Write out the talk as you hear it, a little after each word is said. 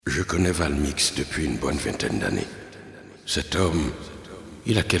Je connais VALMIX depuis une bonne vingtaine d'années. Cet homme,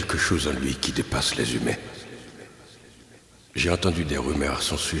 il a quelque chose en lui qui dépasse les humains. J'ai entendu des rumeurs à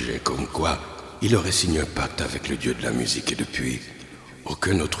son sujet, comme quoi il aurait signé un pacte avec le dieu de la musique et depuis,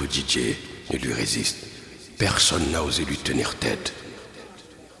 aucun autre DJ ne lui résiste. Personne n'a osé lui tenir tête.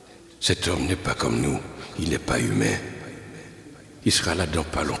 Cet homme n'est pas comme nous, il n'est pas humain. Il sera là dans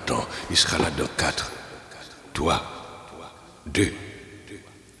pas longtemps, il sera là dans 4. 3, 2,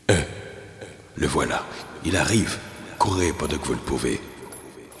 1. Le voilà, il arrive. Courez pendant que vous le pouvez.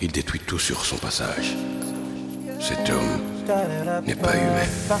 Il détruit tout sur son passage. Cet homme n'est pas humain.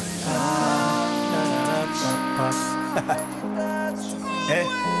 Hey.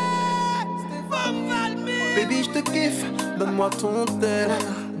 Baby, je te kiffe, donne-moi ton tel.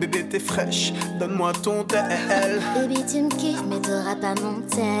 Bébé, t'es fraîche, donne-moi ton tel. Baby, tu me kiffes, mais t'auras pas mon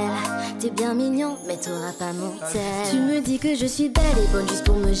tel. T'es bien mignon, mais t'auras pas mon tel. Tu me dis que je suis belle et bonne juste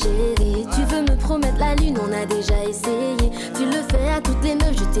pour me gérer. Tu veux me promettre la lune, on a déjà essayé. Tu le fais à toutes les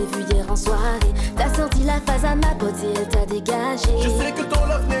meufs, je t'ai vu hier en soirée. T'as sorti la phase à ma pote et elle t'a dégagé. Je sais que ton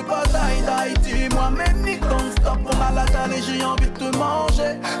love n'est pas die-die. Dis-moi même ni non-stop, on a la dalle et j'ai envie de te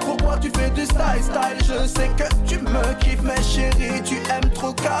manger. Pourquoi tu fais du style? Je sais que tu me kiffes, mais chérie, tu aimes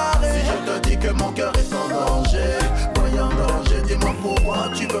trop carré. Si je te dis que mon cœur est en danger, voyant danger, dis-moi pourquoi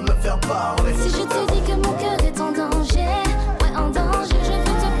tu veux me faire parler. Si je te dis que mon cœur est en danger, ouais en danger, je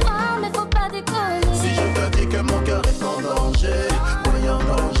veux te prendre, mais faut pas déconner. Si je te dis que mon cœur est en danger, voyant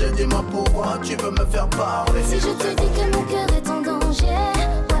danger, dis-moi pourquoi tu veux me faire parler. Si je te dis que mon cœur est en danger,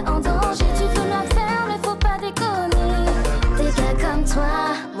 ouais en danger, tu veux la faire, mais faut pas déconner. Des gars comme toi,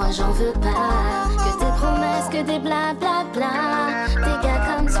 moi j'en veux pas. Que tes promesses, que des blablabla. Des gars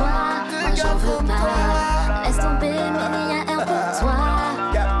comme toi, moi j'en veux pas. Laisse tomber, mais il y a un pour toi.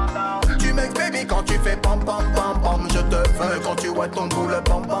 Tu m'ex baby quand tu fais pam pam pam pam. Je te veux quand tu vois ton boule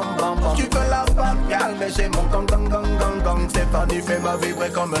pam pam pam pam. Tu veux la femme calme, mais j'ai mon gang gang gang gang gang. Stéphanie fait ma vibrer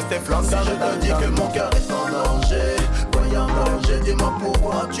comme un Stéphane. Si je te dis que mon cœur est en danger, voyant danger, dis-moi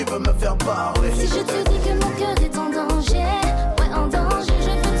pourquoi tu veux me faire parler. Si je te dis que mon cœur est en danger, ouais en danger,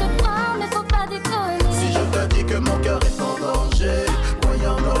 je veux te prendre, mais faut pas déconner. Si je te dis que mon cœur est en danger,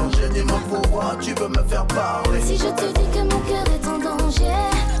 voyant danger, dis-moi pourquoi tu veux me faire parler. Si je te dis que mon cœur est en danger,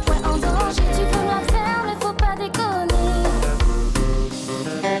 ouais en danger, tu veux la faire, mais faut pas déconner.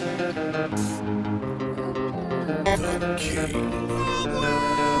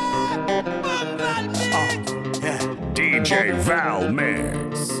 DJ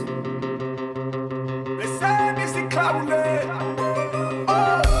VALMIX. Listen, it's cloudy.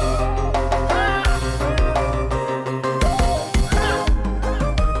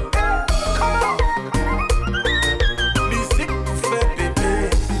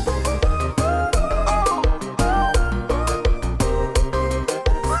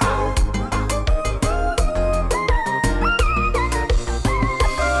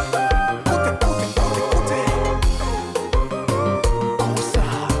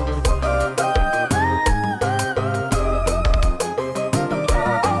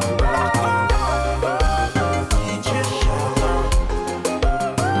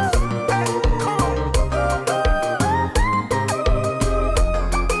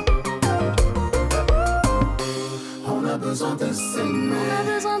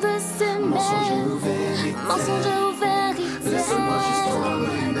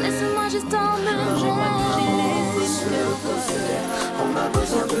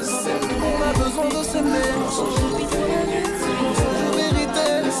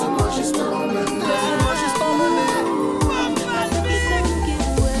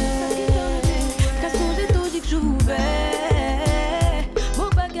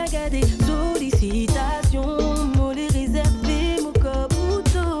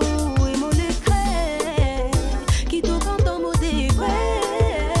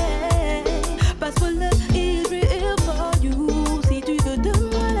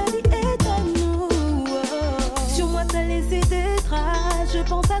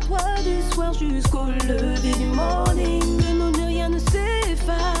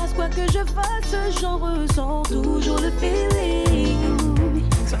 J'en ressens toujours le feeling.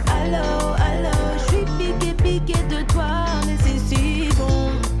 So allô, allô, je suis piqué de toi, mais c'est si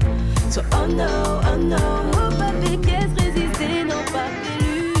bon. So oh no, oh pas des pièces résister, non pas de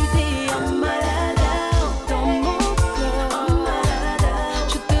lutter. En malade, dans mon corps, en malade,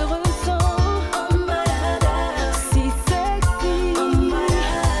 je te ressens, en malade, si sexy, en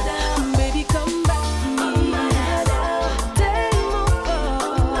malade, baby come back to me, en malade, tellement fort,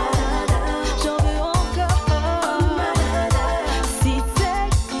 en malade, j'en veux encore, en malade, si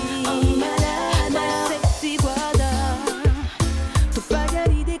sexy, en malade, sexy guarda, tu paga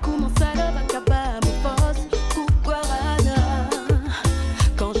l'idée.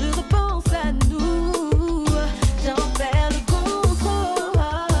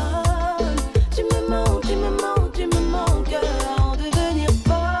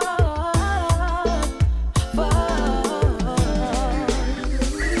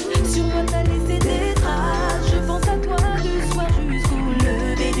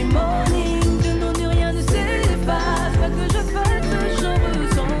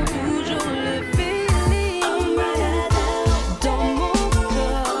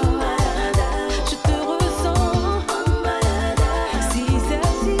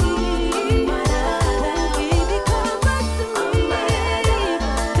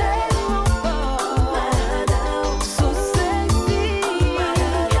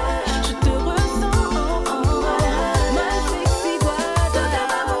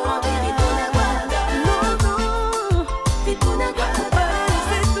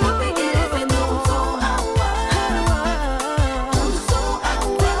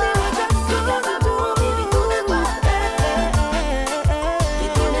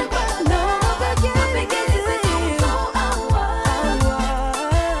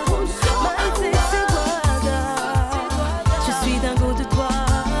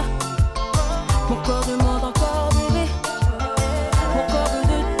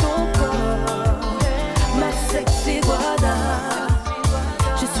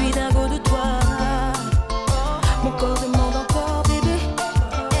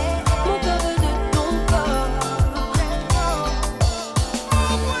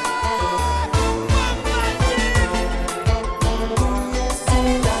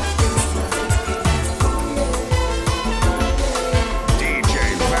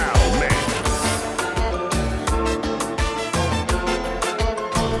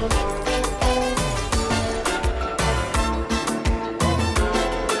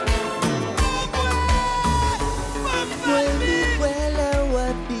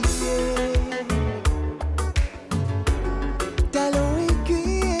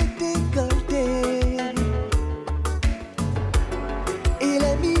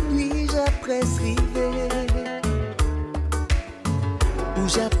 presse rivée, où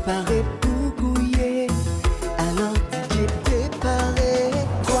j'apparais pour gouiller. Alors DJ préparé,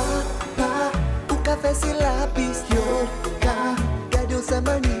 toi pas, ou café c'est la piste, yo, car cadeau ça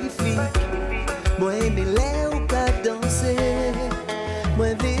magnifique. Moi aimer les ou qu'à danser, moi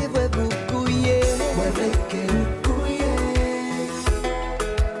vivre pour couiller, moi veux que vous couiller.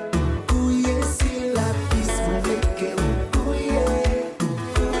 Couiller sur la piste, moi veux que vous couiller.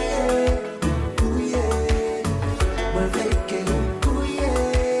 Couiller, moi veux que vous couiller.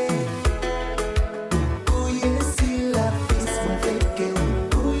 Couiller sur la piste, moi veux que vous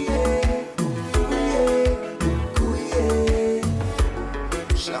couiller. Couiller.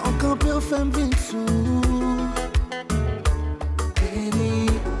 J'ai encore peur femme vite sous.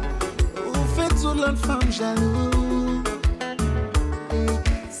 L'autre femme jaloux,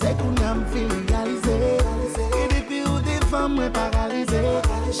 c'est qu'on a me fait réaliser. Et depuis où des femmes me paralysées,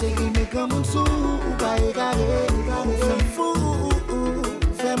 j'ai rimé comme un sou ou pas égaré. Femme fou,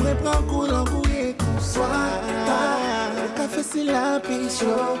 fais-moi prendre coup l'embrouiller qu'on soit. Le café c'est la piste,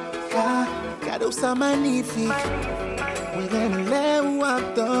 cadeau ça magnifique. Oui, j'aime les ou à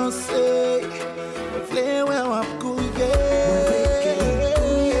danser, les ou à couiller.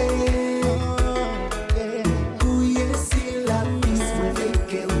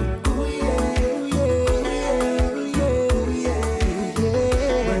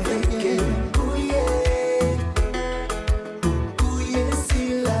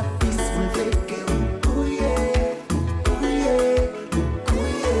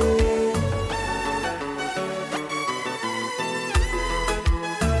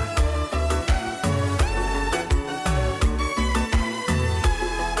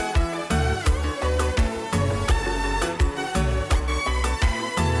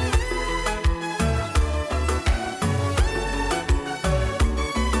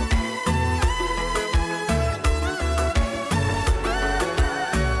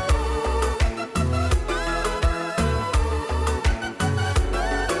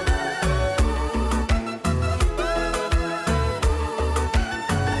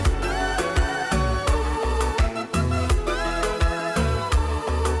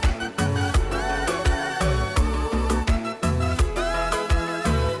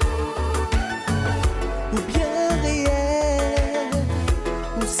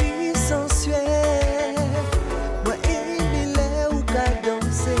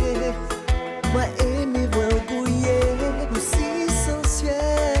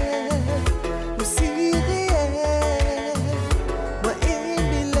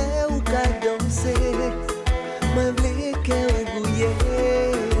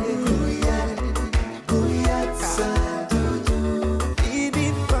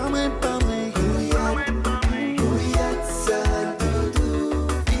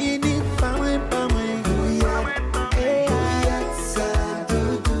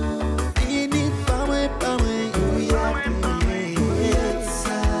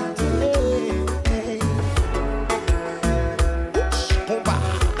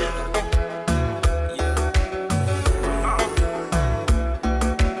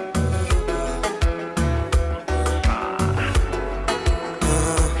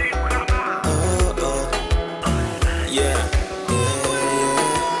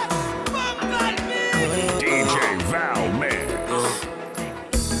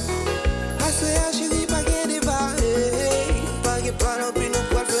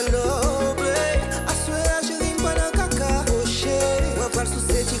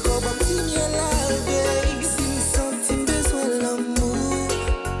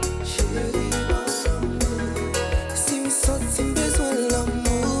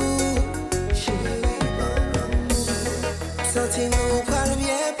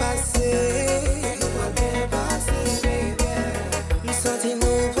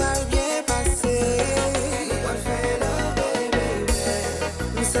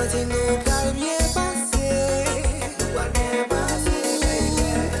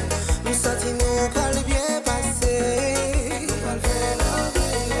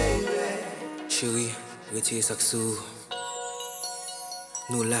 Retirez ça sous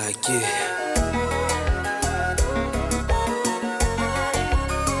nous laguer.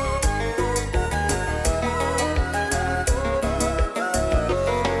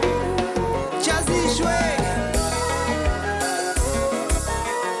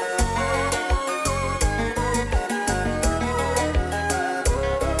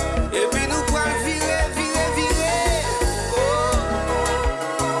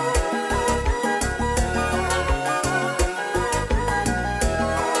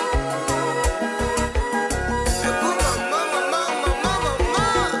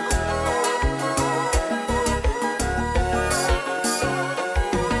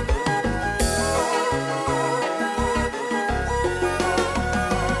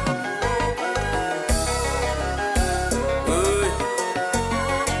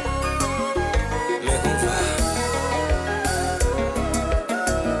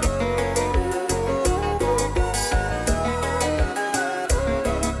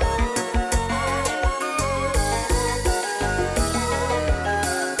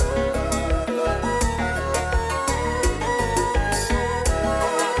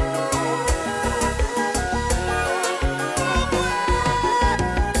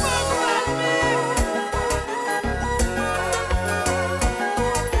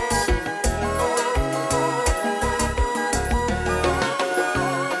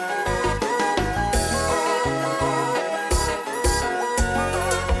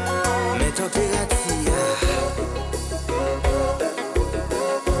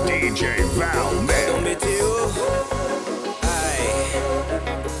 DJ VALMIX. Dans météo. Aïe.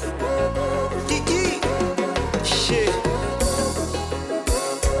 Kiki. Shit.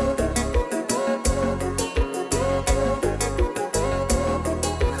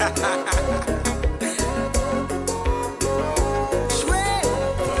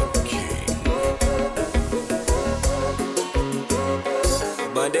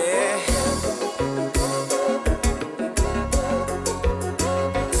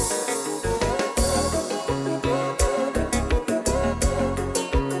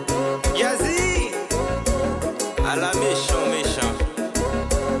 Yazi, à la méchant,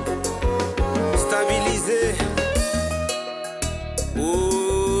 stabilisé.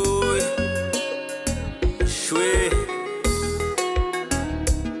 Oui, choué.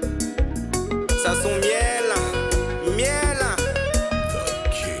 Ça son miel.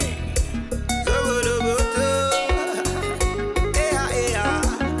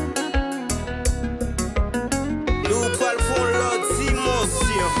 Nous poils font l'autre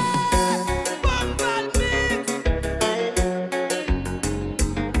dimension.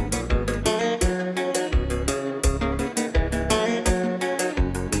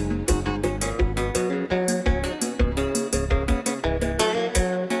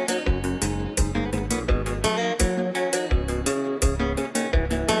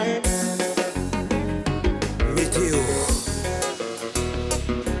 Météo.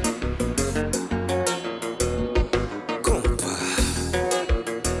 Compas.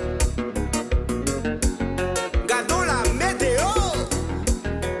 Gardons la météo.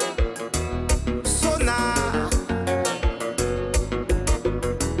 Sonar.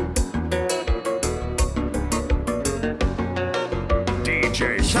 DJ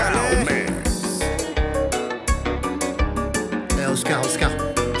VALMIX. Oscar,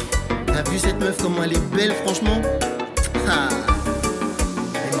 t'as vu cette meuf comment elle est belle franchement? Ah,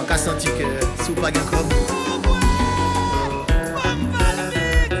 elle m'a qu'à senti que sous pas gain comme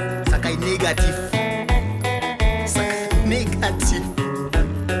ça caille négatif. Ça caille négatif.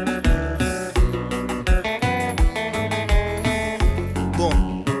 Bon,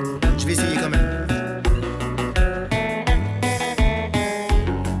 je vais essayer quand même.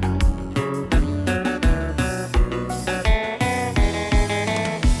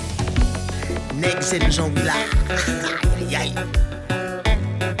 C'est le genre là. Aïe aïe.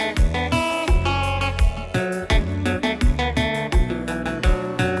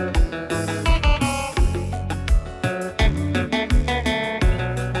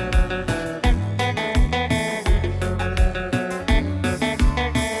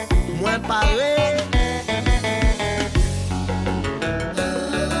 Moins paré.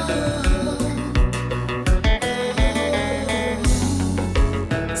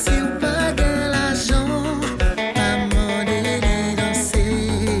 Si ou pas de l'argent, pas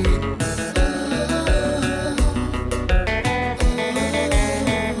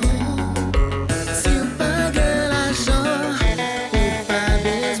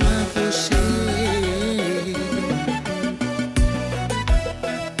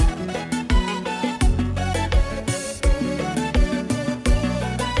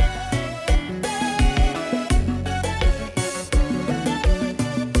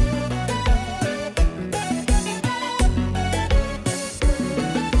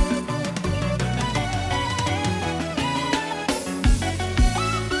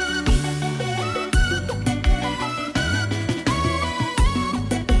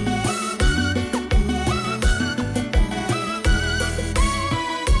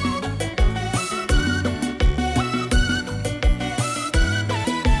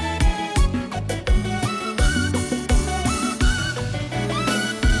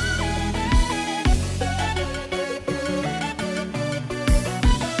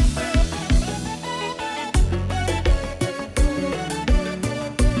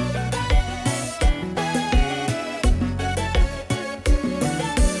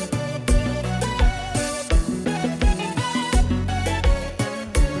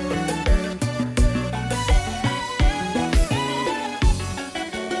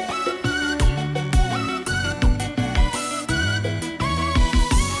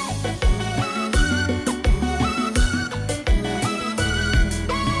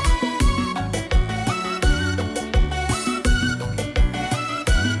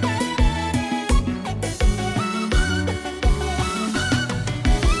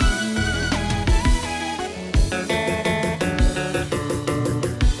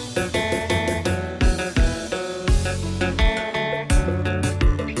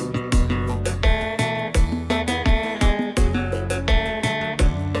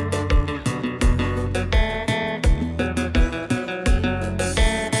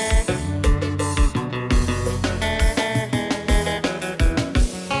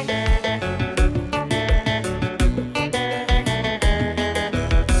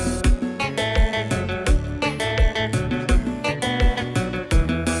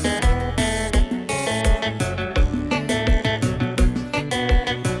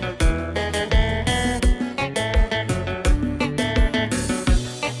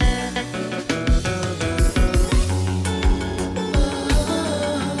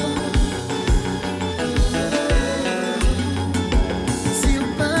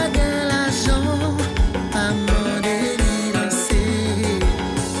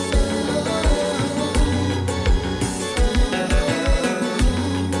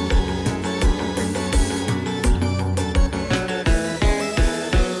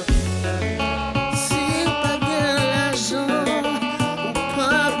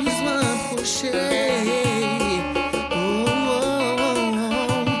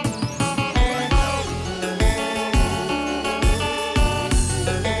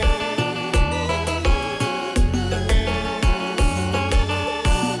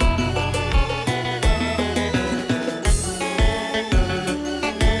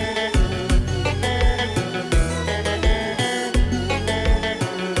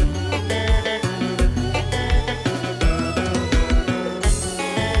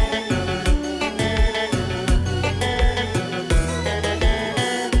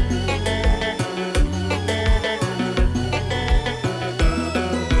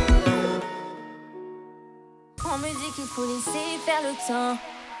pas le temps.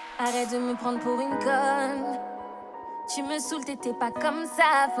 Arrête de me prendre pour une conne. Tu me saoules, t'étais pas comme ça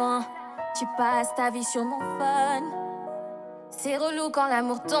avant. Tu passes ta vie sur mon phone. C'est relou quand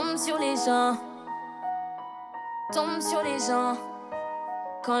l'amour tombe sur les gens. Tombe sur les gens.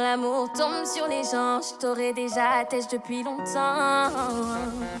 Quand l'amour tombe sur les gens, je t'aurais déjà attèche depuis longtemps.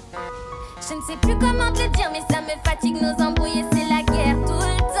 Je ne sais plus comment te le dire, mais ça me fatigue nos embrouilles, c'est la guerre tout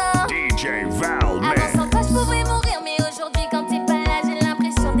le temps. DJ VALMIX. Avant sans toi je pouvais mourir, mais aujourd'hui quand t'es pas là, j'ai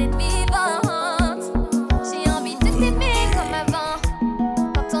l'impression d'être vivante. J'ai envie de t'aimer comme avant,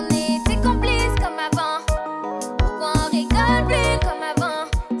 quand on était complices comme avant. Pourquoi on rigole plus comme avant?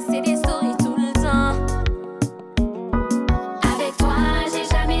 C'est des souris tout le temps. Avec toi j'ai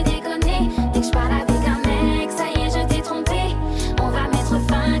jamais déconné. Dès que je parle avec un mec, ça y est je t'ai trompé. On va mettre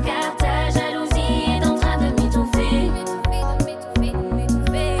fin car ta jalousie est en train de m'étouffer.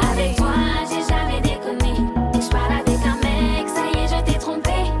 Avec toi j'ai jamais déconné. Dès que je parle avec un mec, ça y est je t'ai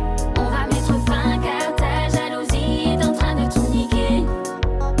trompé. On va mettre fin car ta jalousie est en train de tout niquer.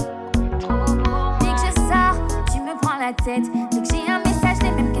 Dès que je sors, tu me prends la tête. Dès que j'ai un message,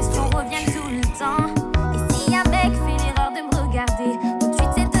 les mêmes questions reviennent tout le temps. Et si un mec fait l'erreur de me regarder, tout de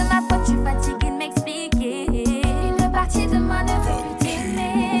suite c'est de ma faute, je suis fatiguée de m'expliquer. Une partie de moi ne veut plus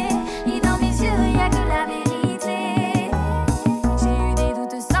t'aimer, et dans mes yeux y'a que la vérité. J'ai eu des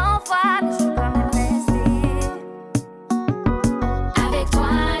doutes 100 fois, mais je suis quand même restée. Avec toi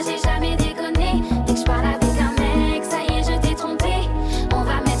j'ai jamais déconné. Dès que je parle avec un mec, ça y est je t'ai trompé. On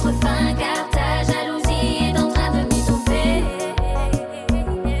va mettre fin car ta jalousie est en train de m'étouffer.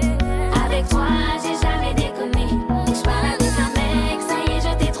 Avec toi j'ai jamais déconné. Dès que je parle avec un mec, ça y est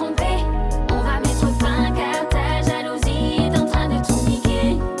je t'ai trompé. On va mettre fin car ta jalousie est en train de tout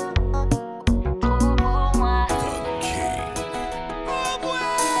niquer. Trop pour moi. Oh pour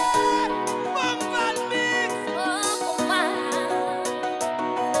moi.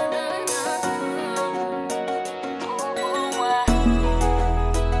 Trop pour moi.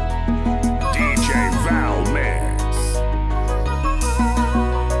 DJ VALMIX.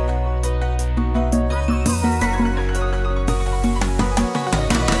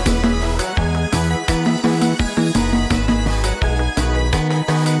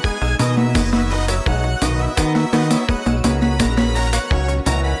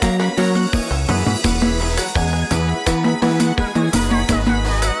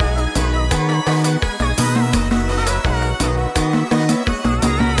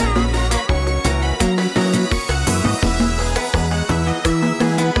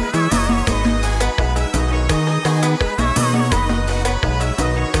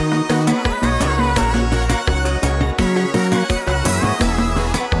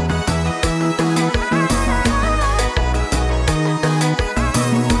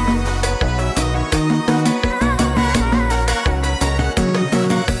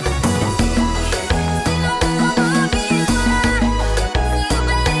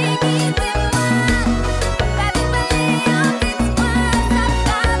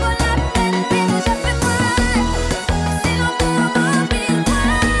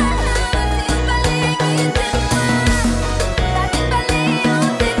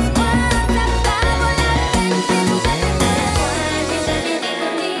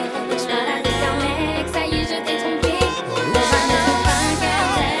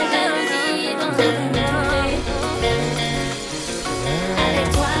 Avec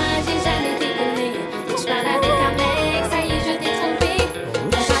toi j'ai jamais déconné. Dès que je parle avec un mec, ça y est je t'ai trompé.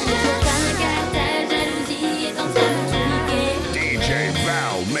 On va mettre fin car ta jalousie est en train de tout niquer. DJ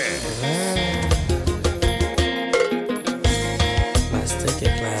VALMIX. Master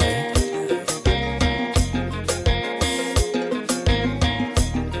déclaré.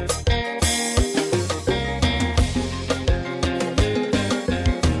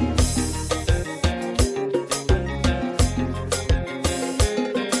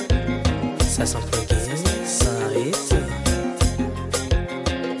 Ça sent plugué, ça arrête.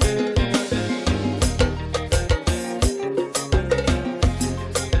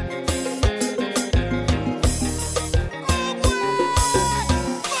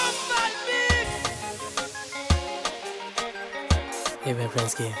 Eh ben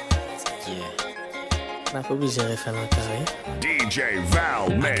Prensky, n'a pas obligé de refaire un carré. DJ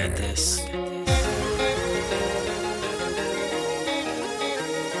VALMIX. Agathes.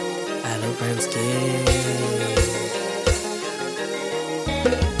 Allô Prensky.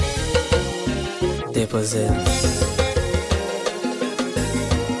 Déposé.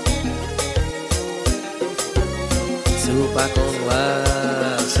 Si vous pas qu'on voit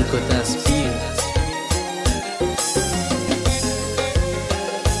ce que t'aspires.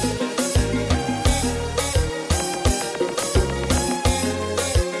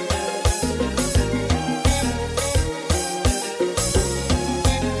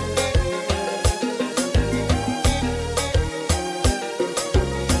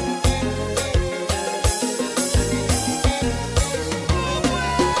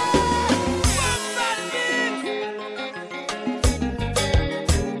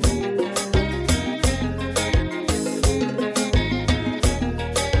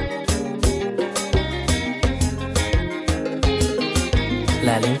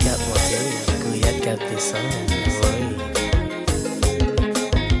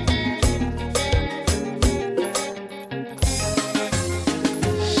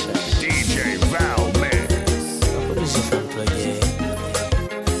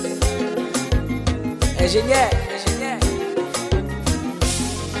 Ingénieur.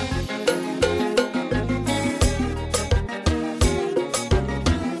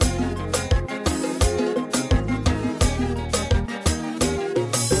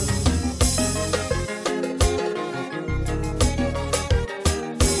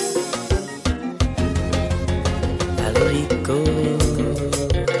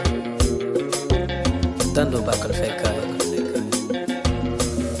 Dando ba kal fekk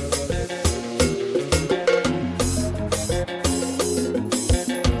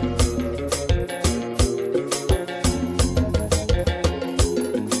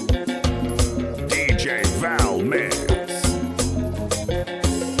DJ VALMIX.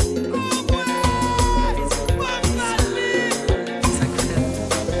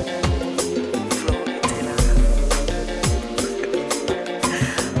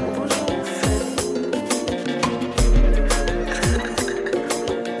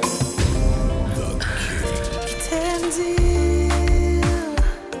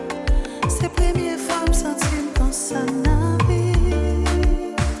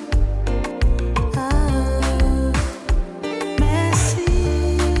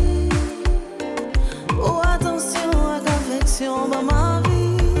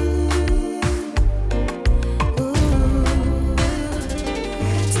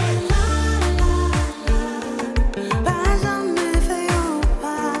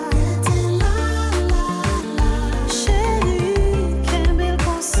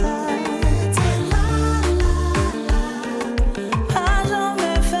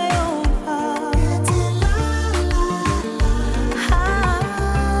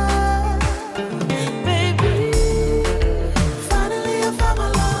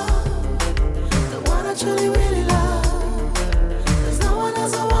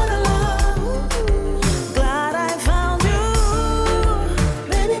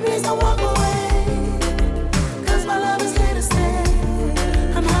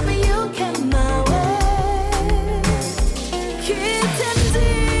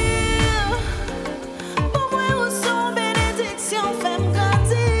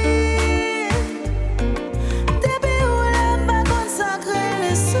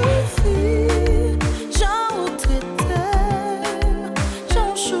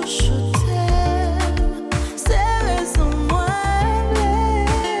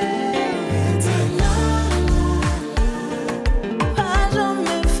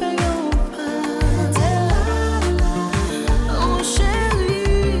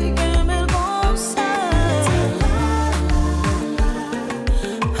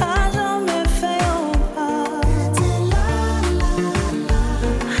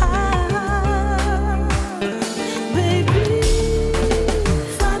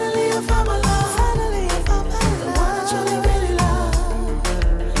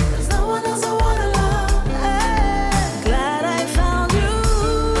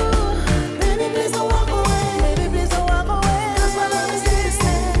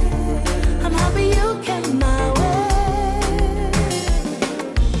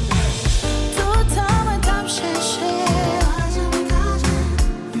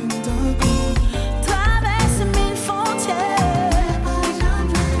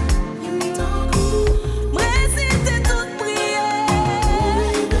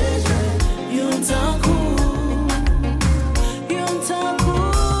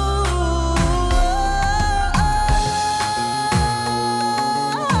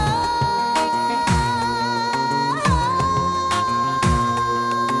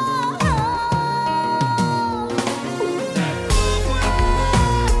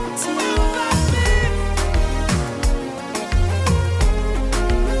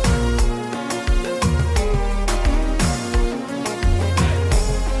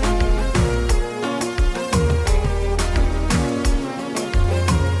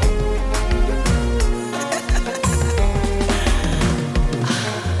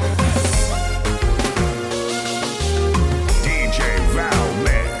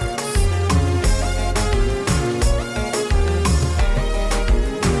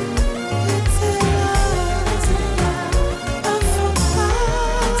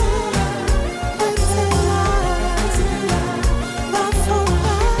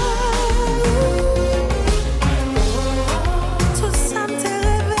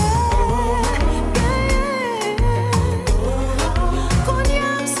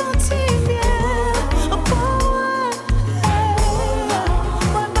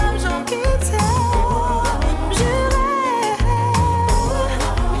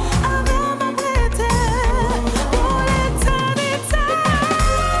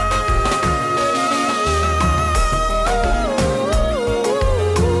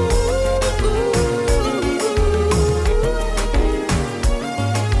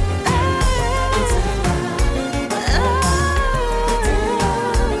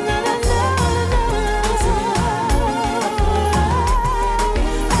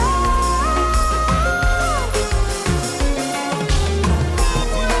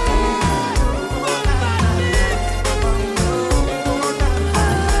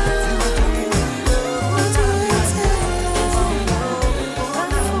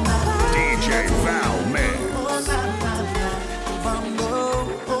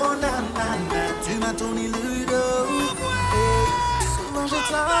 m'as tourné le dos. Souvent je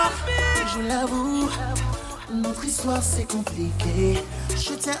tort, je l'avoue. Notre histoire c'est compliqué.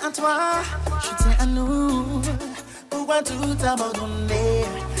 Je tiens à toi, je tiens à nous. Pourquoi tout abandonner?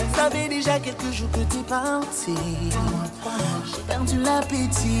 Ça fait déjà quelques jours que t'es parti. J'ai perdu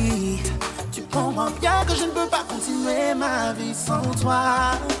l'appétit. Tu comprends bien que je ne peux pas continuer ma vie sans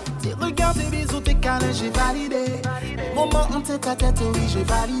toi. Tes regards, tes bisous, tes câlins, j'ai validé. Moment en tête à tête, oui, j'ai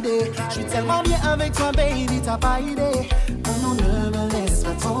validé. Je suis tellement bien avec toi, baby, t'as pas idée. Oh non, ne me laisse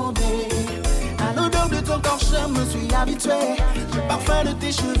pas tomber. À l'odeur de ton corps, je me suis habitué. Le parfum de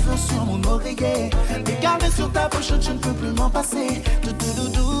tes cheveux sur mon oreiller. Les caresses sur ta poche, je ne peux plus m'en passer.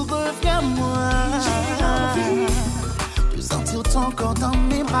 Doudou, reviens-moi. J'ai envie de sentir ton corps dans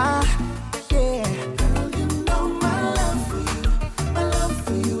mes bras. Yeah. Girl, you know my love for you. My love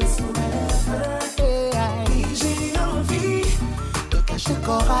for you is forever. Yeah. Et j'ai envie de cacher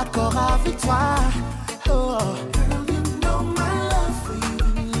corps à corps avec toi. Oh. Girl, you know my love for you.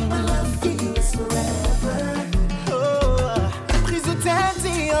 My love for you is forever. Oh. Prise de tête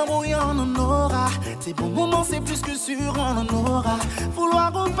et un brouillon en aura. Tes bons moments c'est plus que sûr on en aura.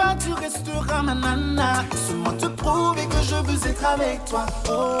 Vouloir ou pas tu resteras ma nana. Seulement te prouver que je veux être avec toi.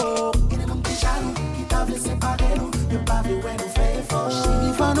 Oh. Jaloux, qui t'avait séparé nous. Ne pas vu où nous fait fort.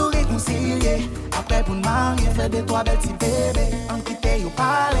 Il faut nous réconcilier. Après pour nous marier, faire de toi belle petit bébé. En quitter ou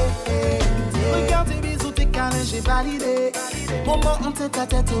parler. Regarde tes bisous, tes câlins, j'ai validé. Moment en tête à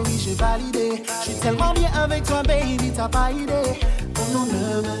tête, oui, j'ai validé. Je suis tellement bien avec toi, baby, t'as pas idée. Oh non,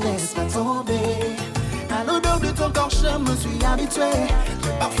 ne me laisse pas tomber. À l'odeur de ton corps, je me suis habitué. Le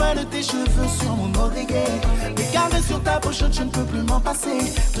parfum de tes cheveux sur mon oreiller. Les caresses sur ta poche, je ne peux plus m'en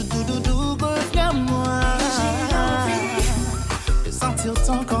passer. Doudou, reviens-moi. J'ai envie de sentir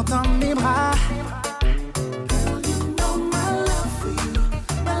ton corps dans mes bras. Girl, you know my love for you.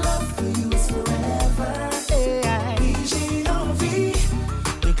 My love for you is forever. Et j'ai envie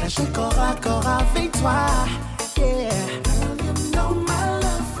de cacher corps à corps avec toi. Yeah. Girl, you know my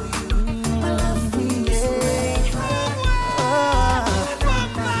love for you. My love for you.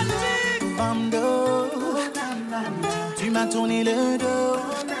 Tu m'as tourné le dos,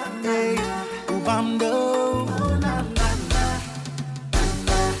 hey, au bando.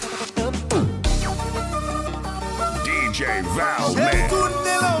 DJ VALMIX. J'ai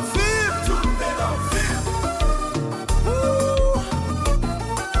tourné l'envie, tourné l'envie.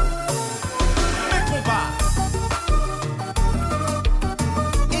 Les combats.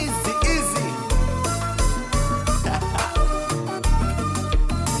 Easy, easy.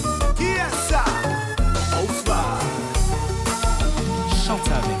 Qui est ça? Ousva. Chante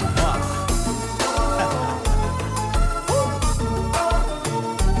avec moi.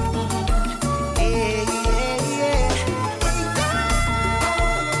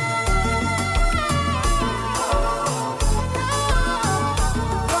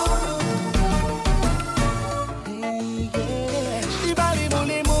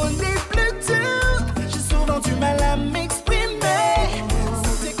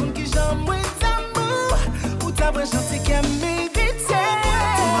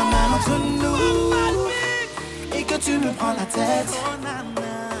 Tu me prends la tête.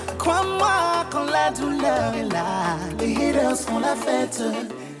 Crois-moi, quand la douleur est là, les haters font la fête.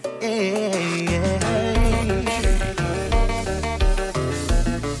 Hey, hey.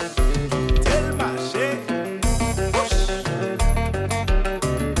 Tel marché.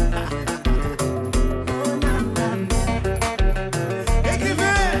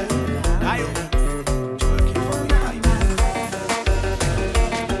 Écrivez. Aïe.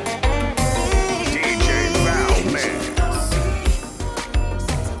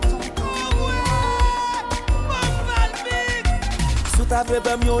 Ta fait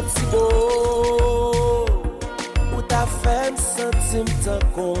pas mieux petit beau. Ou ta fait me sentir tant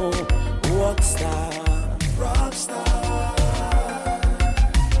qu'on rockstar.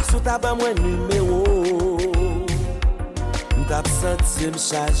 Sous ta pas moins numéro. T'as senti me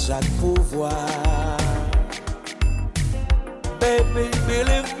charge à pouvoir. Baby,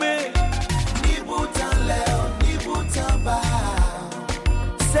 believe me. Ni bout en l'air, ni bout en bas.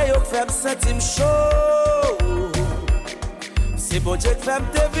 C'est yo qui fait me sentir chaud. C'est bon Dieu qui fait me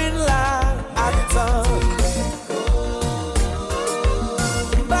deviner là. Attends.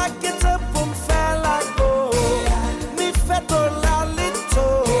 Back it up pour me faire la go. Mi fait ton la lito.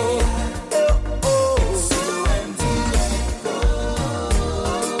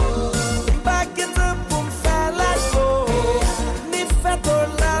 Back it up pour me faire la go. Mi fait ton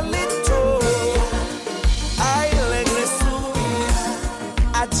la lito. Aïe les sous.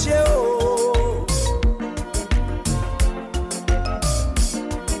 Adieu.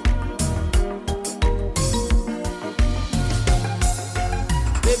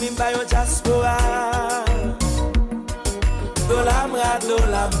 yo diaspora. Dolamra,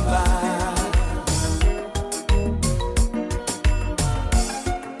 dolamba.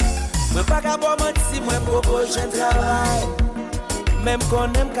 Mwen pa ka bo menti, mwen propose un travail. Même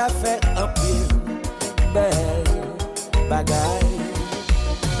qu'on aime qu'à faire un pile belle bagaille.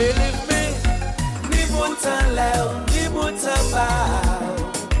 Believe me, ni bon temps l'air, ni bon temps bas.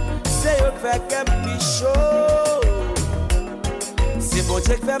 C'est yo fait qu'un pichot. C'est bon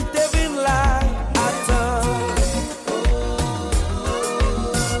Dieu qui fait me devine là. Attends.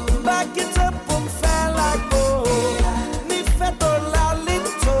 Back it up pour me faire la go. Ni fait ton la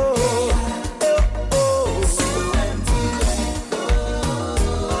lito.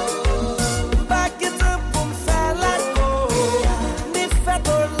 Back it up pour me faire la go. Ni fait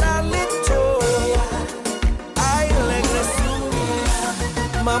ton la lito. Aïe les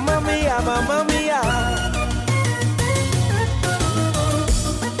sous. Mamma mia, mamma mia.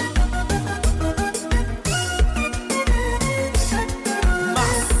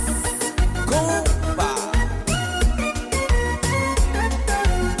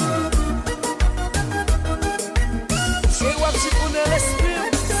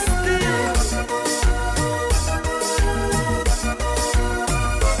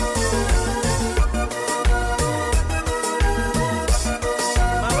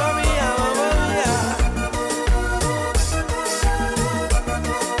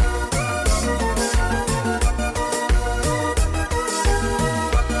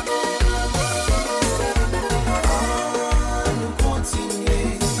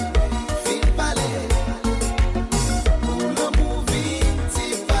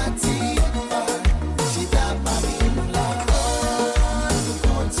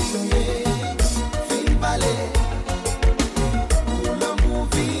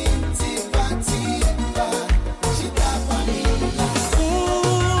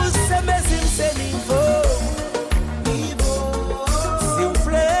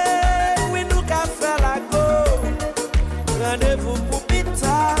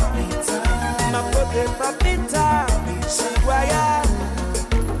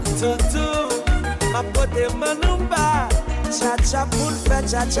 Cha-cha pour le faire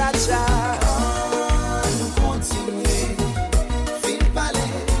cha-cha-cha. Nous continuer, fil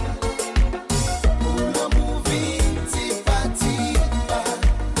palais. Pour l'amour vite, c'est parti.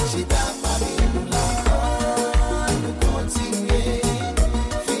 J'ai ta famille nous là. Nous continuer,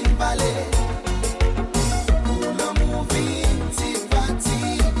 fil palais. Pour l'amour vite, c'est parti.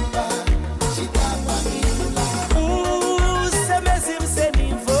 J'ai ta famille nous là. Ouh, c'est mes c'est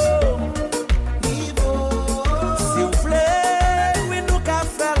niveau.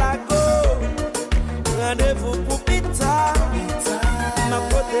 Rendez-vous pour pita, ma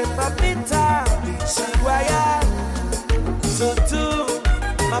pote papita, chihuahua, tutu,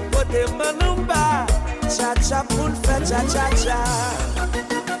 ma pote manumba, cha-cha pour le faire cha-cha-cha.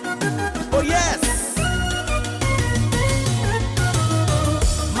 Oh yes!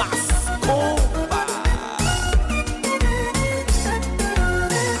 Mas Compas.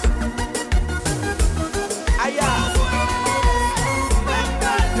 Aya.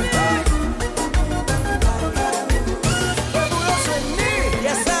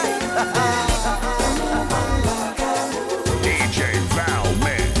 DJ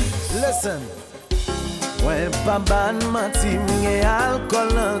VALMIX. Listen. Mwen pa ban mati mwen alcool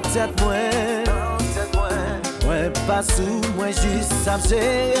nan tête mwen. Mwen pa sou mwen juste ap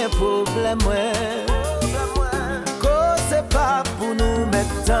jere problème mwen. Cause pas pour nous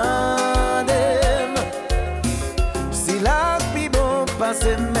mettre tandem. Si la pi bon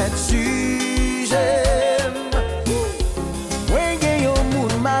passe mettre sujet. Mwen gen yon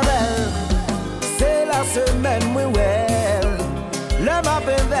moun mavel. C'est la semaine mwen wel. Le map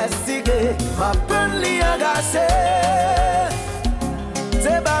investigué, ma peine li engagé.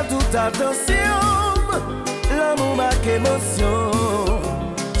 C'est pas toute attention, l'amour marque émotion.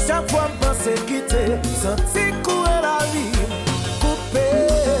 Chaque fois je pense quitter, senti courir la vie, coupé.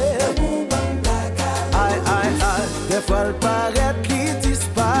 Aïe, aïe, aïe, des fois le paraît qui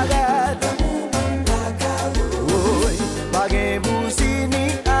disparaît. Oui, pas gain bougie ni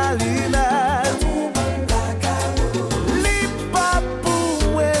allumette.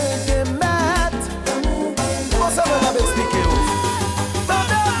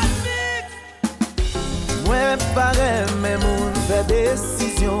 Mwen pare men moun fè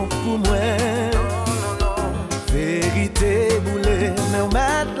décision pour moi. Vérité boule, mais on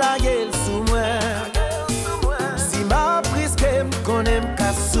met la gueule sous moi. Si ma prise que m'konne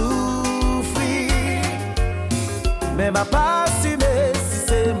m'ka souffrir, mais m'a pas assumé si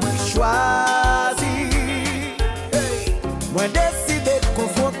c'est moi choisi. Moi décidé de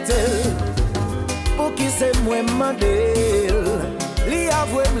confronter mandé, li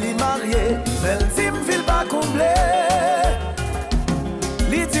avoué li marié, mais l'dim fil pas comblé.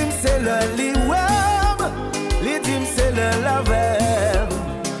 Li dim c'est le li web, li dim c'est le lavem,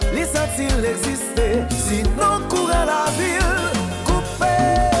 li senti l'exister, sinon courait la ville coupé.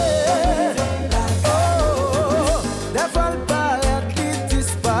 Oh, des fois le paraît qui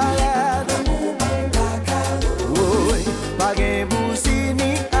disparaît. Oui, pas gain boussi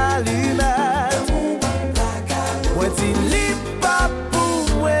ni allumette. Moi dis li pas pour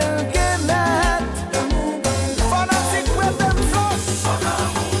moi le genet. Fanatique with them flows.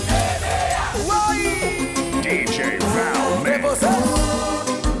 DJ VALMIX.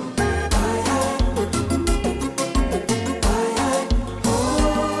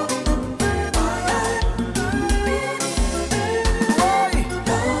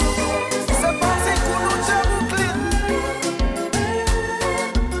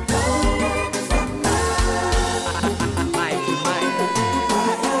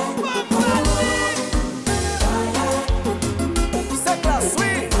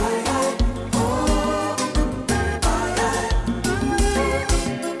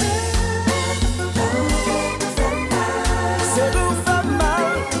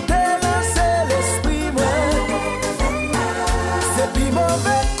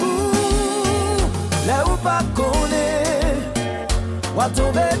 Wa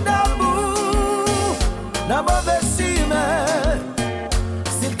tombe d'amour, nan mauvais chemin.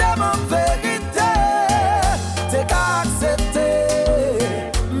 Si t'es mon vérité, t'es qu'à accepter.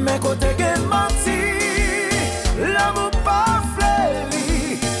 Mais côté gen menti, l'amour pas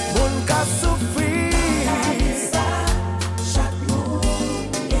fléli, moun ka souffri. Chaque moun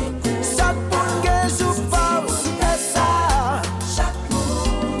gen jou pa ou c'est ça. Chaque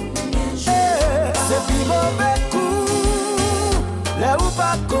moun gen jou. C'est pi mauvais coup. Là où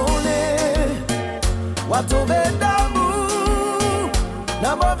pas connaît, ou tomber d'amour,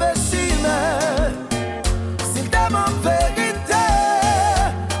 dans mauvais chemin. Si t'es mon vérité,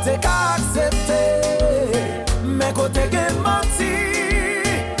 t'es qu'à accepter. Mais côté gen menti,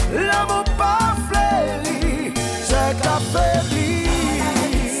 l'amour pas fléli, j'ai qu'à fléli.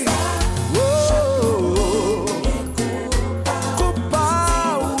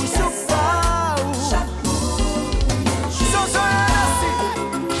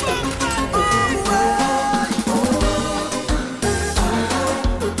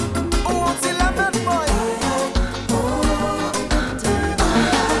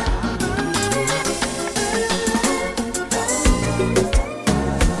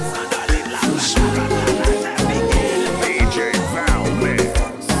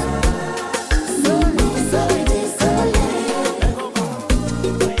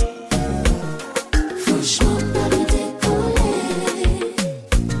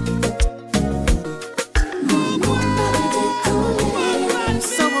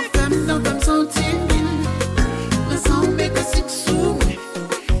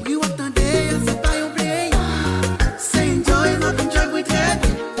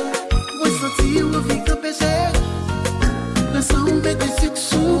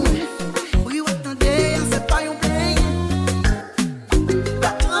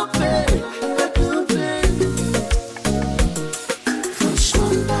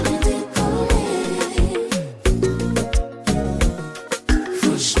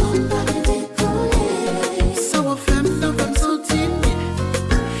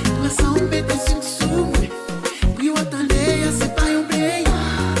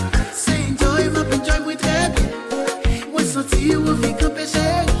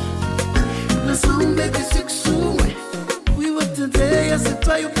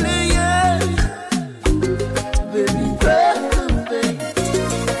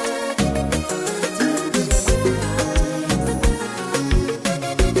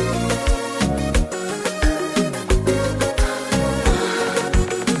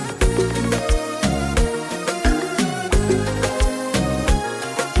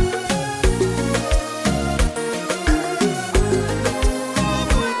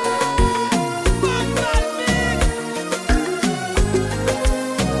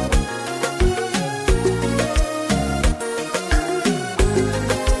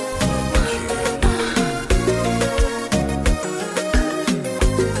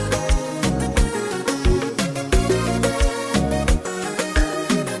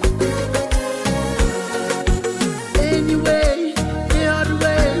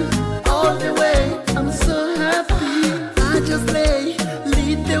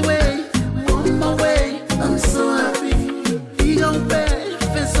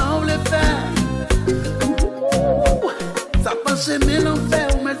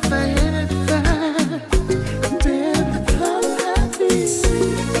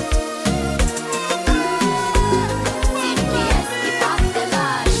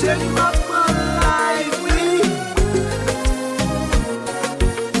 chérie, ma life, oui.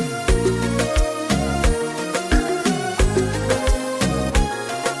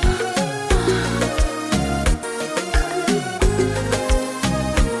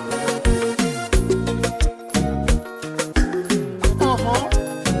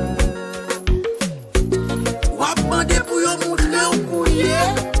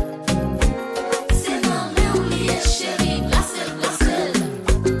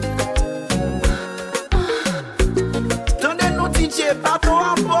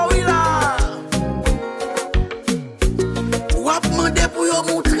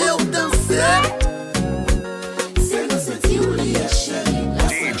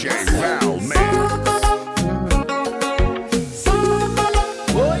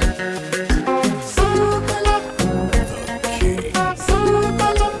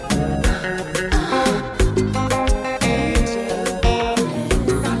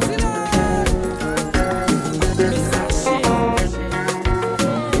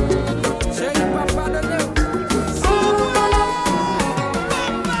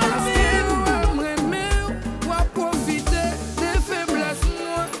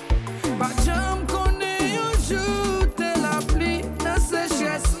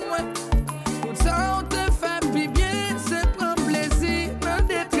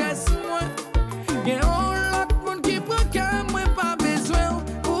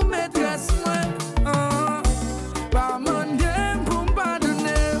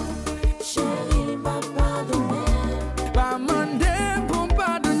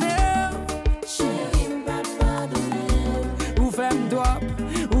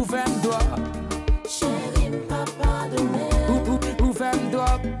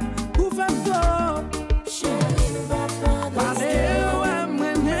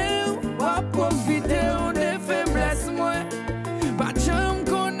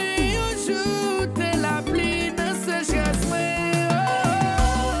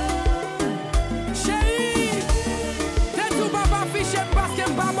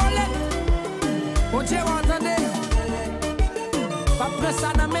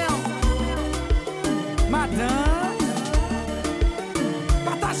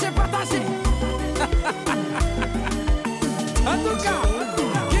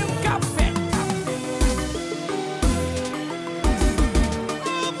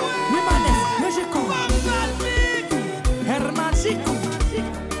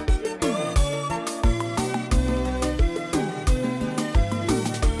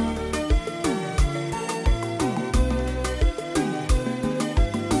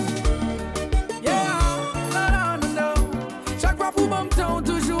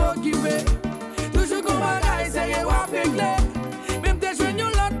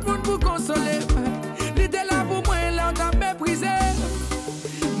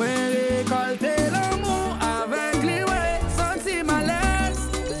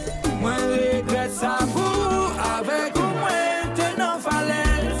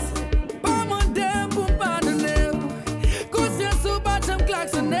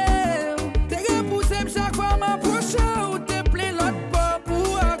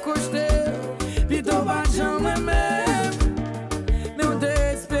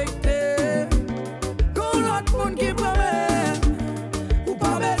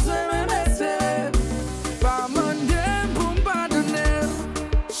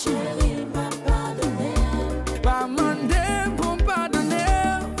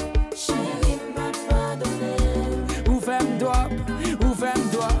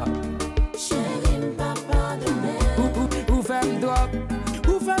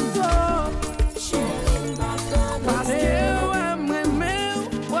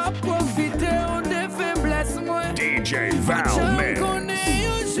 DJ VALMIX. DJ VALMIX.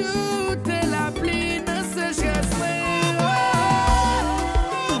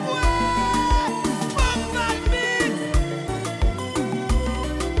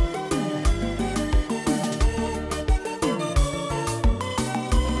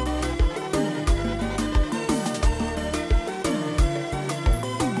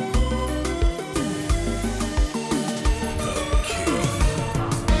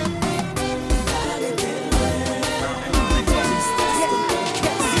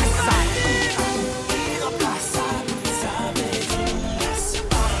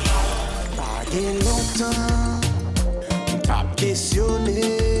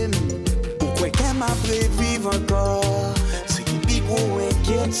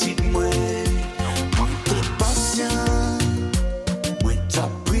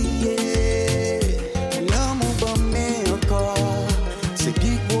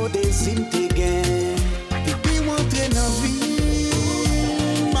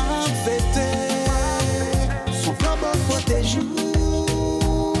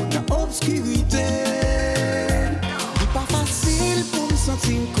 jour, dans l'obscurité. C'est pas facile pour me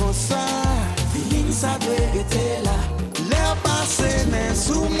sentir comme ça. Feeling ça doit être là. L'air passé, mais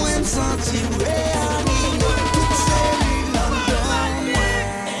sous moi me sentir réanimé. Toutes ces nuits là-dedans.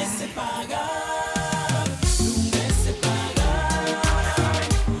 Et c'est pas grave, mais c'est pas grave.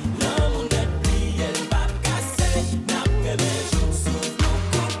 L'amour n'est plié, le pas cassé. N'a pas mes jours sous nos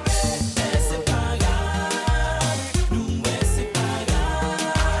coupés. Et c'est pas grave, mais c'est pas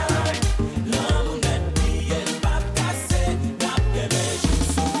grave. L'amour n'est plié, le pas cassé. N'a pas mes jours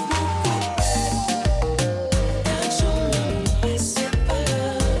sous nos coupés. Un jour, et c'est pas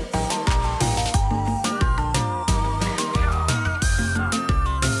grave.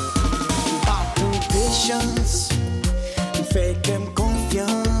 Pas de patience, il fait qu'aime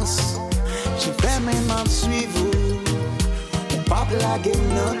confiance. J'ai fait mes mains suivre. On pas blaguer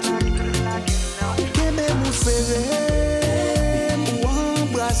notre. Que même vous serrer, vous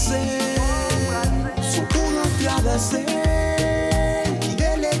embrasser. Son courant traversé, qui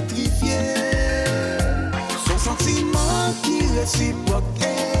électrifié. Son sentiment qui réciproque.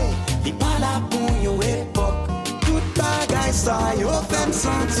 Il pas là pour une époque. Toute bagaille ça yo fait me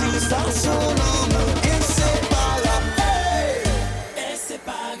sentir ça son amour inséparable. Hey! Et c'est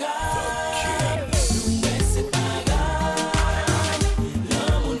pas grave, mais c'est pas grave.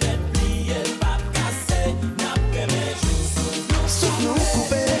 L'amour n'est plié, le pas cassé. N'a pas mes jours sous nos Sous nos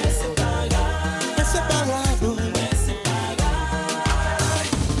coupés, Et c'est pas grave, inséparable. mais c'est pas grave.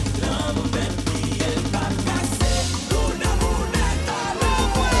 L'amour n'est plié, le pas cassé. Mon amour n'est pas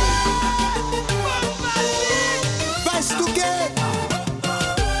Vice to get.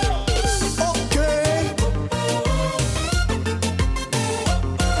 Ok.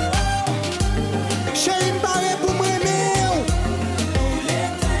 Chérie m'barré pour m'aimer.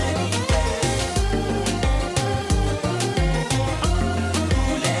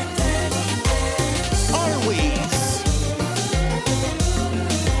 Always.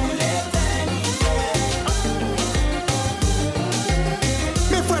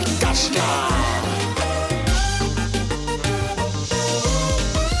 Mais faut le cache là.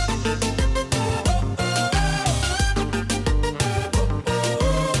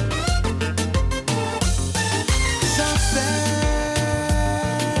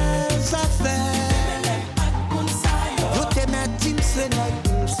 Ça fait. Yo te mets team c'est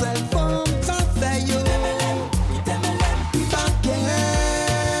notre seule femme. Ça fait yo.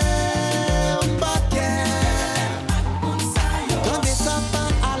 Quand des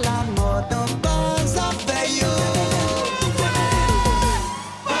sapins à la mode encore, ça fait yo.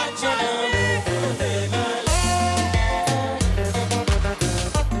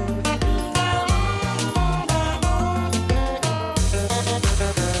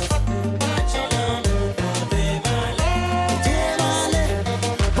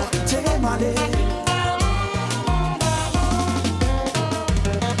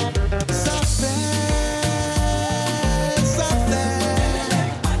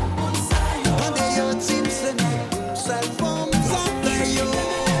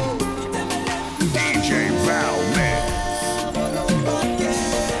 DJ VALMIX.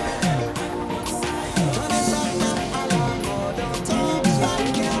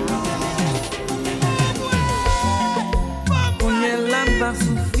 On est là pas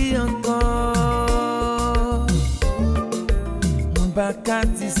souffrir encore. Mon bac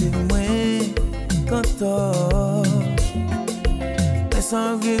dit c'est moi quand mais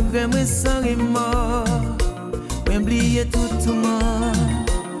sans regret, mais sans remords. Oublier tout le monde,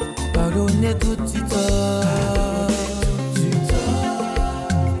 pardonner tout du tort.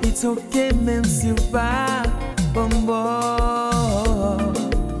 It's okay même si pas bon bon.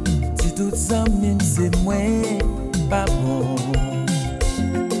 Si tout ça même c'est moi pas bon.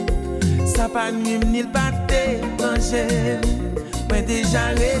 Ça pas ni le batté quand j'aime. Mais déjà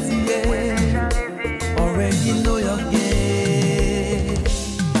résilié. Already know your game.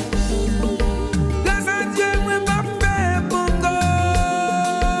 Grâce à Dieu, moi pas fait bon go.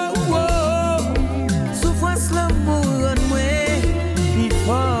 Souffrance l'amour rend moi plus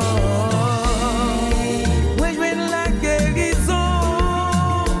fort. Moi je veux la guérison.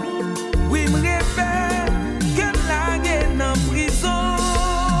 Oui me réfère que la guerre en prison.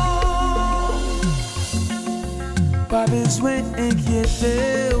 Pas besoin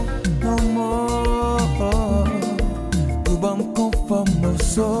d'inquiéter non more. Tout bon conforme au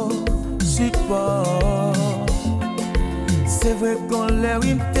support. C'est vrai qu'on l'a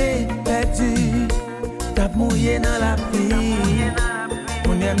t'es perdu. T'as mouillé dans la pluie.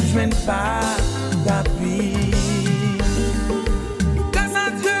 On aime jouer pas d'appui. Grâce à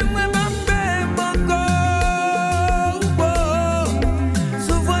Dieu, moi m'a fait mon corps.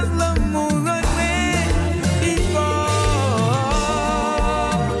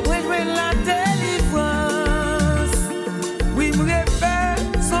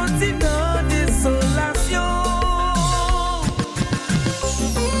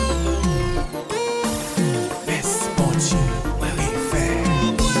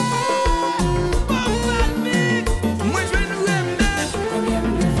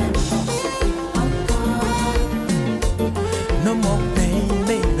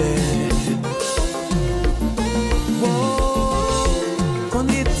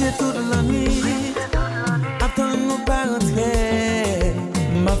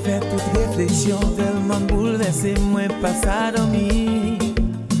 réflexion tellement bouleversée, moi pas à dormir.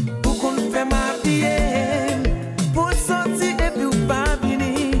 Pour qu'on fait ma vie, pour sortir et puis ou pas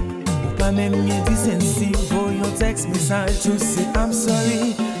venir. Ou pas même mieux dire sensible, voyons texte message, tu sais I'm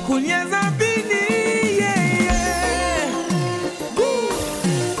sorry. Coulez à fini, yeah, yeah.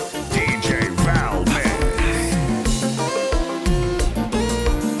 DJ VALMIX.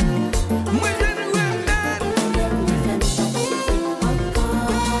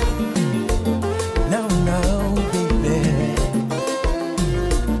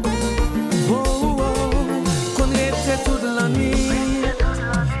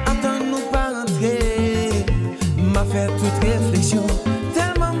 Fait toute réflexion,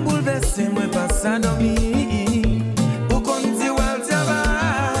 tellement bouleversé, moi pas à dormir. Pour qu'on dit où elle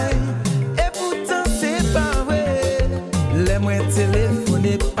travaille, et pourtant c'est pas vrai. Les moi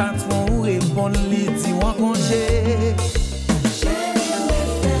téléphoner, patron ou répondre, lui dit ou en congé.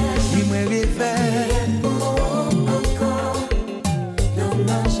 Oui, moi refaire.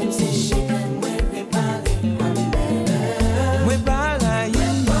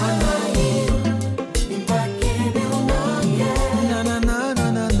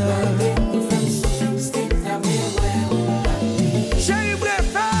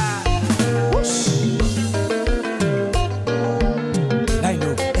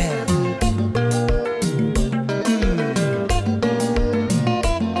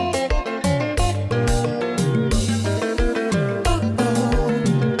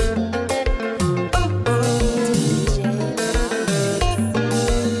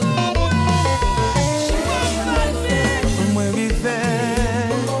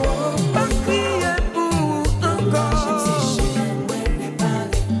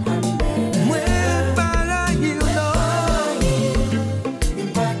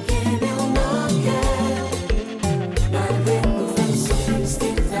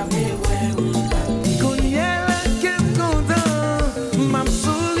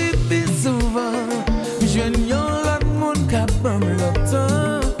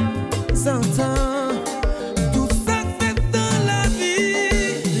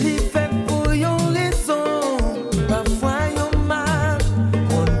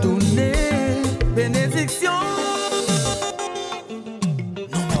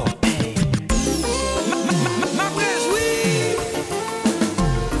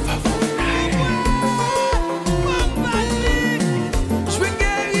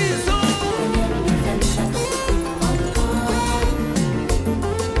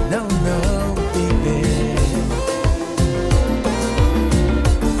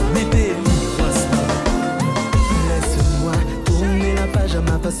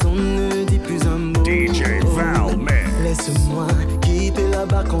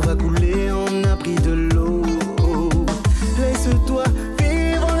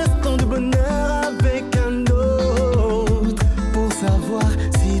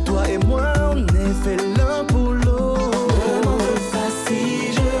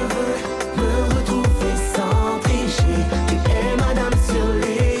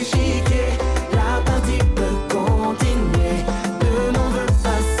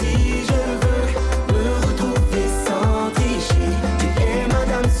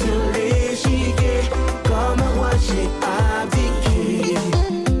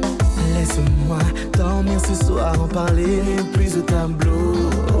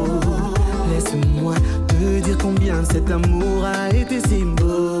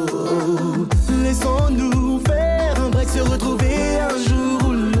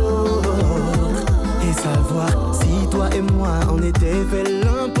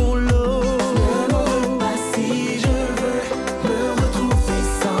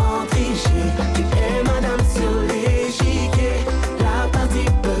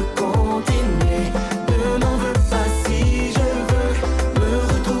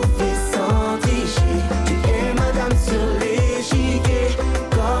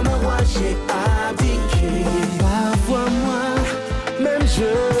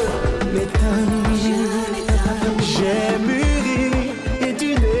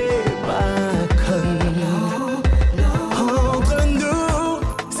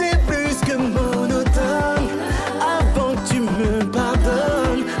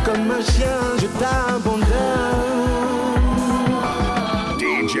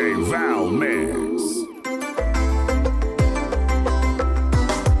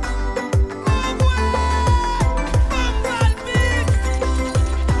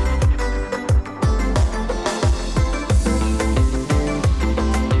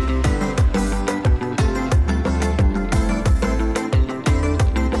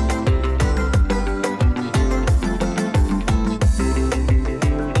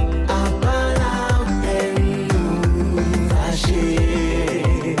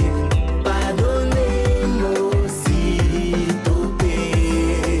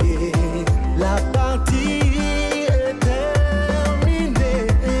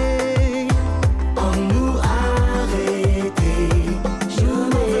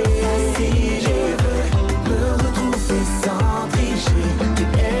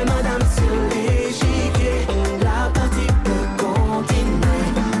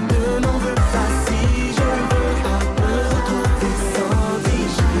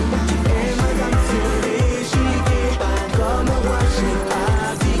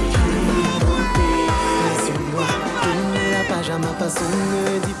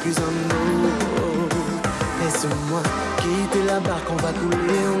 plus un mot. Laisse-moi quitter la barque, on va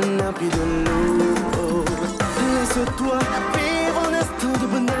couler, on n'a plus de l'eau. Laisse-toi vivre un instant de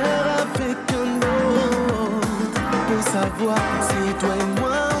bonheur avec un autre, pour savoir si toi et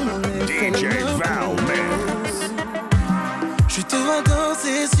moi on est fait DJ VALMIX. Je te vois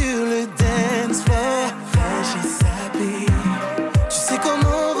danser sur le dance floor, fraîche et sapé. Tu sais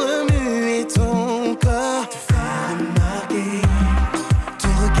comment remuer ton corps, te faire remarquer.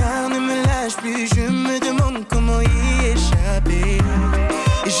 Ton regard ne me lâche plus, je me demande comment y échapper.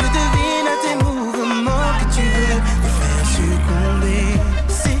 Et je devine à tes mouvements que tu veux me faire succomber.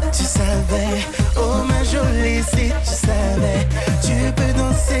 Si tu savais, oh ma jolie, si tu savais, tu peux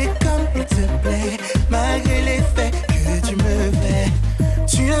danser comme il te plaît, malgré les faits que tu me fais.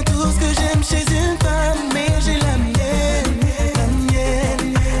 Tu as tout ce que j'aime chez une femme, mais j'ai la mienne, la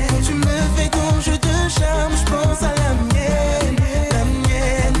mienne. Quand tu me fais ton jeu de charme, je pense à la mienne, la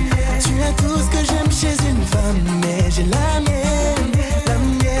mienne. Tu as tout ce que j'aime chez une femme, mais j'ai la mienne, la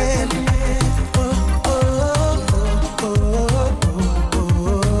mienne. Oh, oh, oh, oh, oh,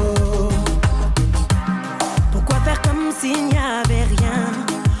 oh. Pourquoi faire comme s'il n'y avait rien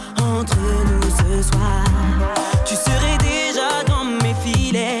entre nous ce soir? Tu serais déjà dans mes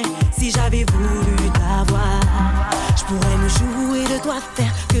filets si j'avais voulu t'avoir. Je pourrais me jouer de toi,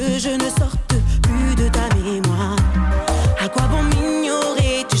 faire que je ne sorte plus de ta mémoire. À quoi bon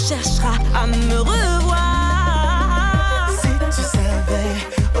m'ignorer? Tu chercheras à me revoir. Si tu savais,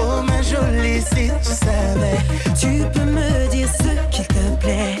 oh ma jolie, si tu savais, tu peux me dire ce qu'il te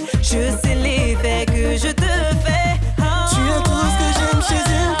plaît. Je sais l'effet que je te fais. Tu as tout ce que j'aime chez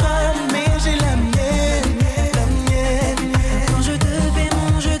une femme, mais j'ai la mienne, la mienne. Quand je te fais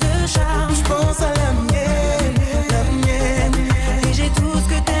mon jeu de charme, je pense à la mienne, la mienne. Et j'ai tout ce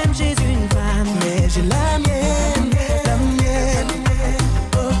que t'aimes chez une femme, mais j'ai la mienne, la mienne.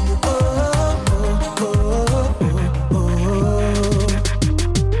 Oh, oh, oh, oh, oh, oh.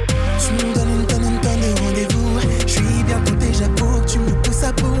 Tu me donnes une tonne de rendez-vous. Je suis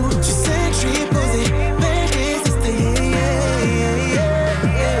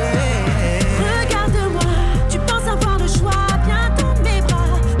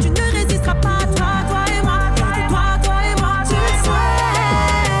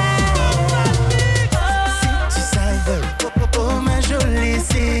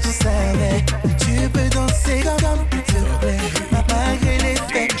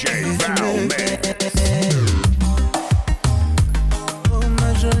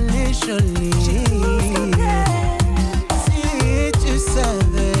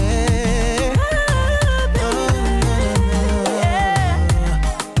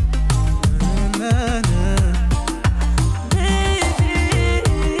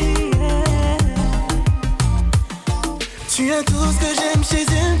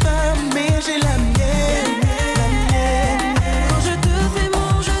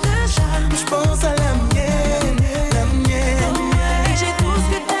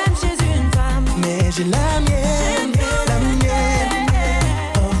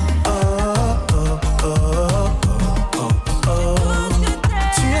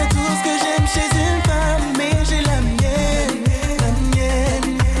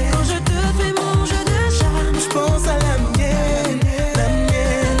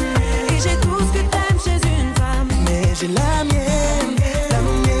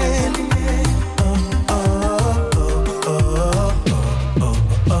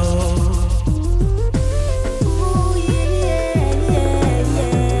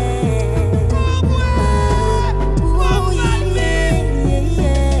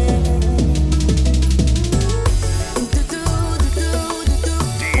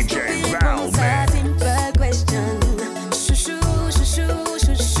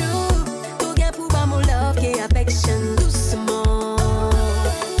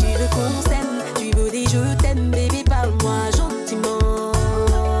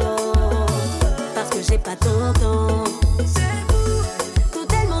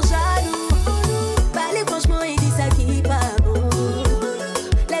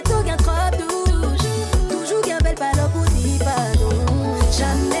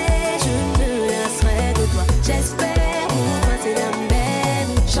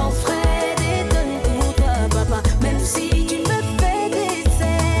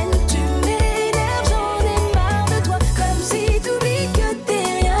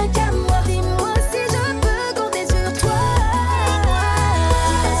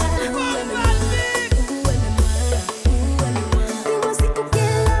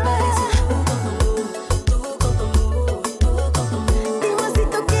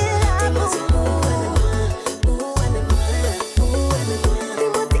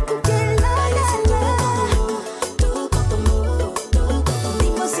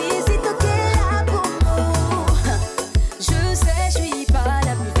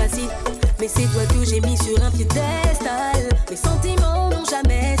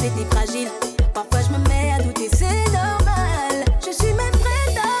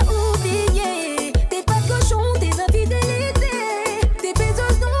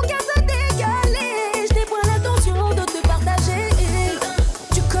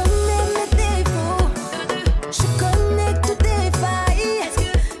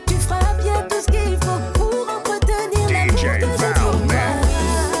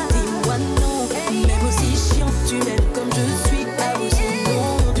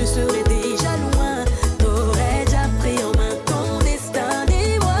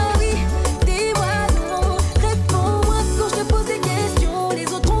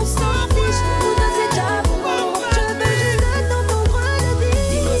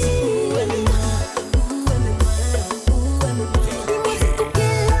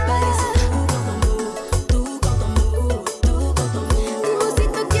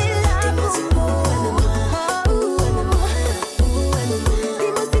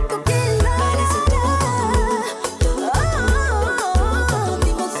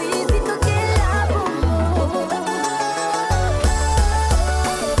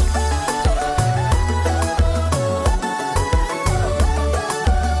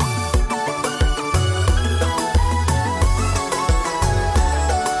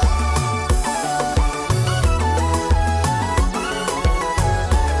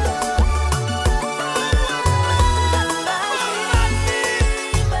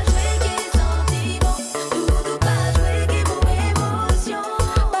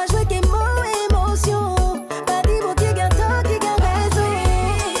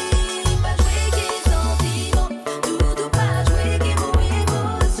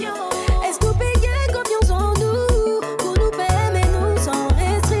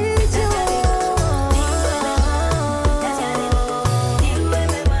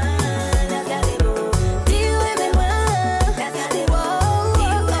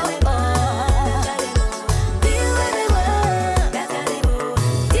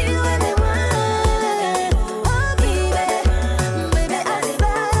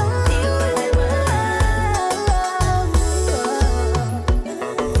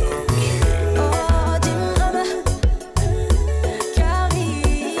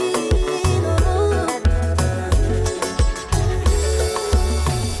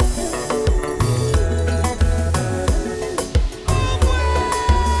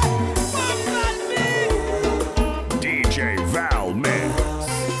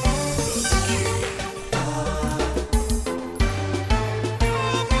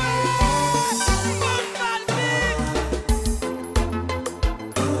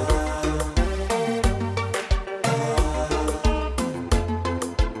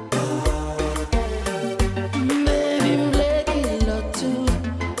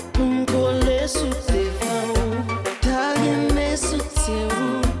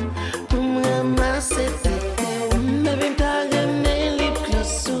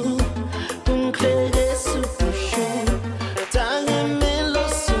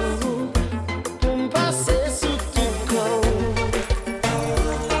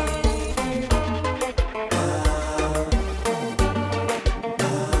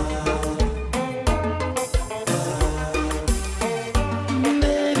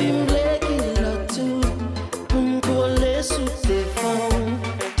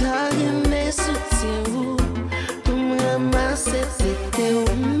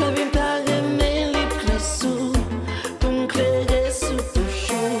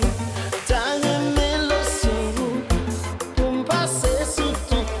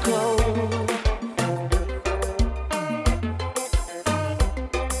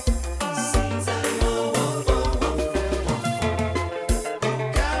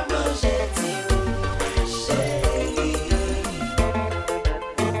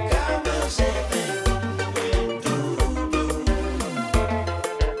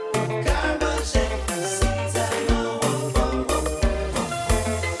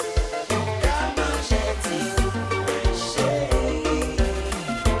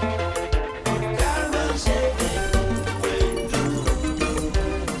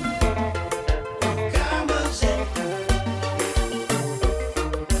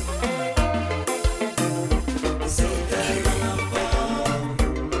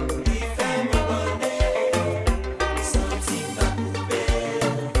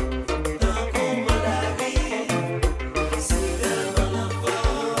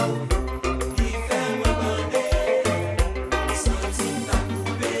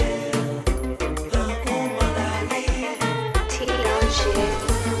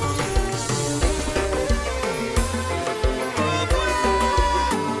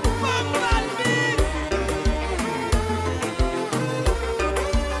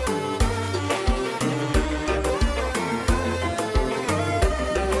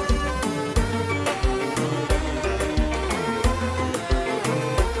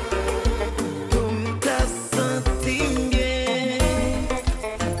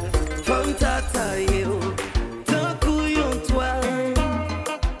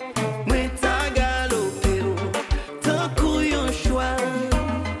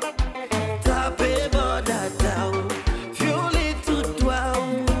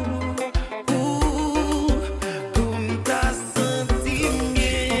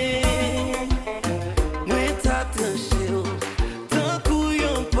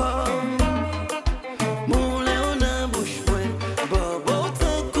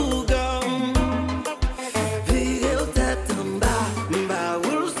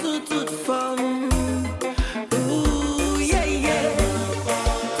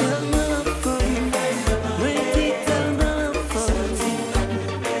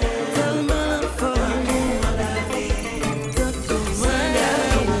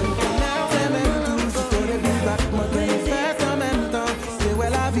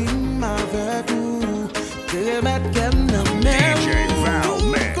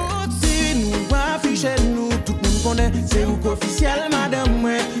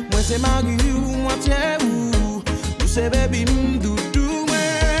moitié mari ou moitié ou c'est baby m'doudou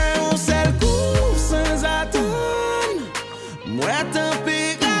moi on seul coup sans attendre moi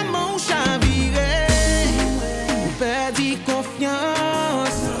tempérament chaviré perdu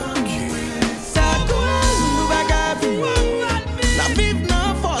confiance ça cause nous vagabond la vie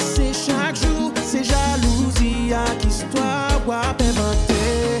n'a forcé chaque jour c'est jalousie à histoire ou à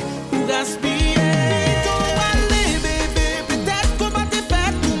inventer ou gaspiller.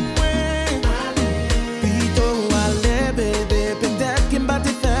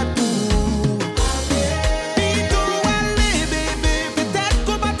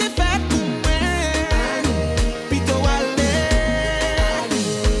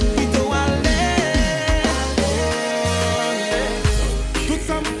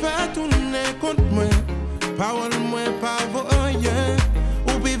 Parole moi pas vaut rien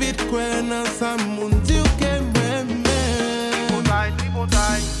ou plus vite quoi dans ça mon dire que bon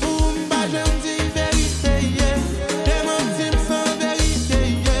taille ou m'ba j'aime dire vérité des mentir sans vérité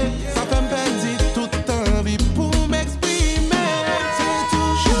ça fait me perdre toute envie pour m'exprimer c'est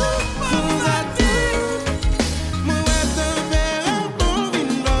toujours sans attendre moi tempérament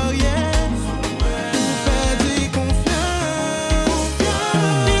vin rien perdre confiance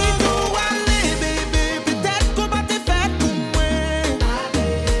Pito aller bébé peut-être qu'on va te faire pour moi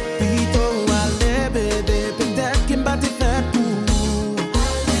Pito aller bébé peut-être qu'il va te faire pour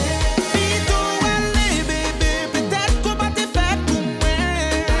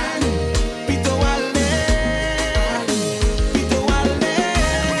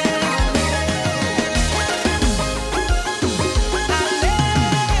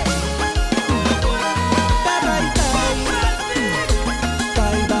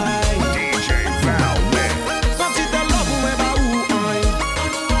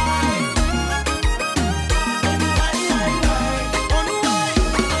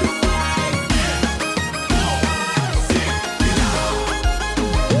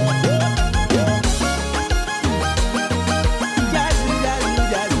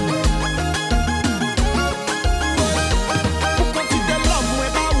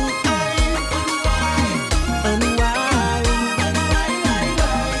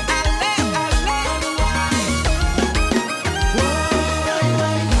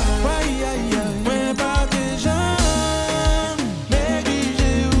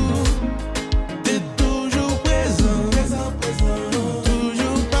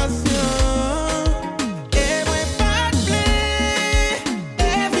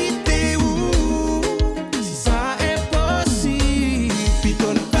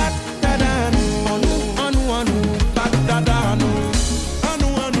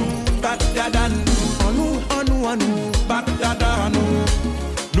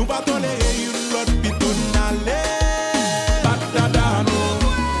nous pas tolérer une l'autre piton aller batadano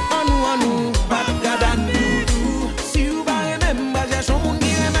nous batadano si vous parlez même bah j'ai son monde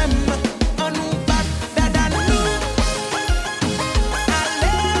qui même on nous batadano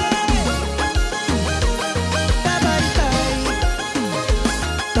allez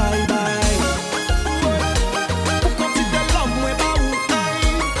bye bye quand tu te l'homme moi pas où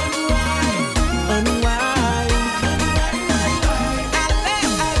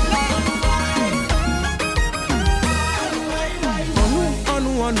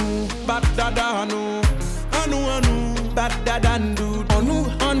Badadano, anu, badadandu,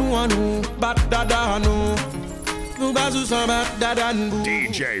 anu, badadano, nous bazou sans badadandu.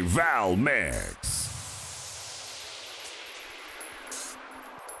 DJ VALMIX.